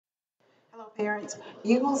Parents,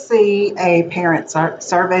 you will see a parent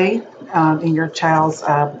survey in your child's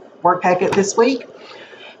work packet this week.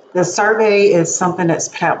 The survey is something that's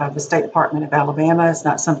put out by the State Department of Alabama. It's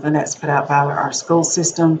not something that's put out by our school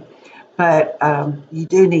system, but you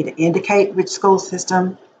do need to indicate which school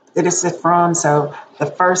system it is from. So the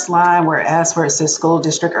first line where it asks where it says school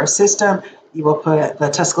district or system, you will put the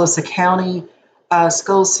Tuscaloosa County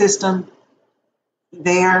school system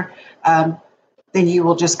there. Then you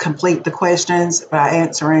will just complete the questions by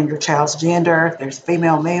answering your child's gender, if there's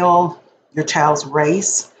female, male, your child's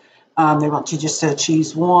race. They want you just to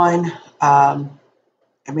choose one,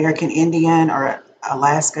 American Indian or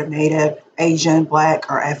Alaska Native, Asian,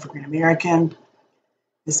 Black, or African American,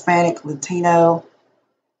 Hispanic, Latino,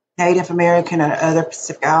 Native American, or other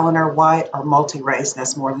Pacific Islander, white, or multi-race.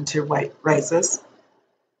 That's more than two races.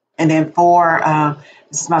 And then four,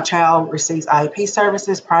 this is my child receives IEP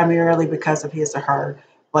services primarily because of his or her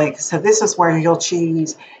blank. So this is where you'll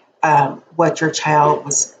choose what your child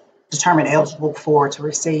was determined eligible for to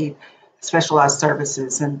receive specialized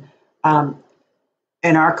services. And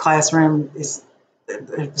in our classroom, is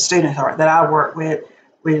the student that I work with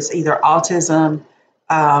is either autism,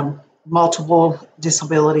 multiple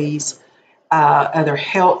disabilities, other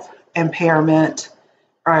health impairment,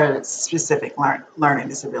 or specific learning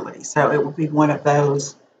disability. So it would be one of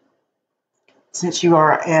those. Since you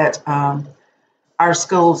are at our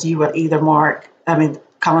schools, you would either mark,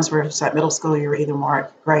 Collins Riverside Middle School, you would either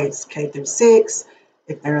mark grades K through 6,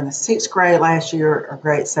 if they're in the 6th grade last year, or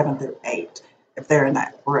grades 7 through 8, if they're in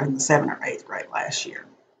that, were in the 7th or 8th grade last year.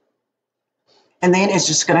 And then it's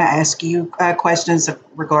just going to ask you questions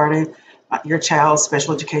regarding your child's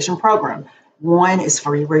special education program. 1 is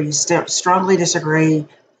for where you strongly disagree.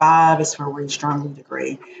 5 is for where you strongly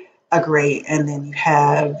agree. And then you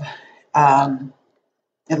have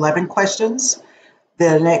 11 questions.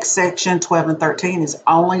 The next section, 12 and 13, is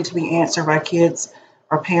only to be answered by kids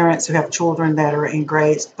or parents who have children that are in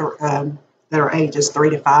grades that are ages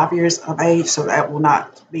 3 to 5 years of age. So that will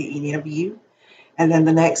not be any of you. And then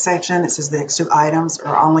the next section, it says the next 2 items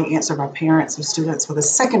are only answered by parents of students with a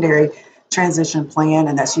secondary transition plan,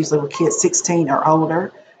 and that's usually with kids 16 or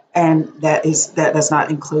older, and that does not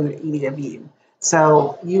include any of you.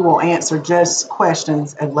 So you will answer just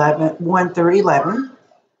questions 1 through 11,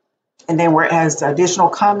 and then where it has additional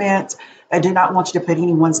comments, I do not want you to put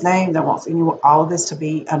anyone's name. They want all of this to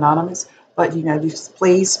be anonymous, but just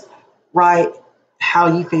please write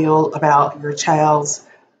how you feel about your child's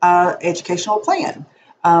educational plan.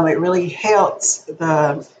 It really helps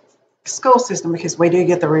the school system because we do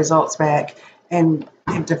get the results back and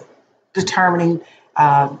determining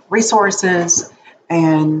resources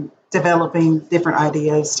and developing different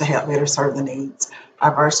ideas to help better serve the needs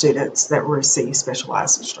of our students that receive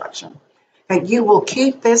specialized instruction. Okay, you will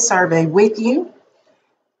keep this survey with you.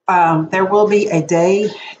 There will be a day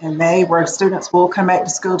in May where students will come back to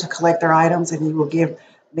school to collect their items, and you will give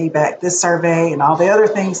me back this survey and all the other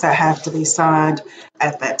things that have to be signed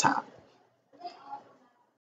at that time.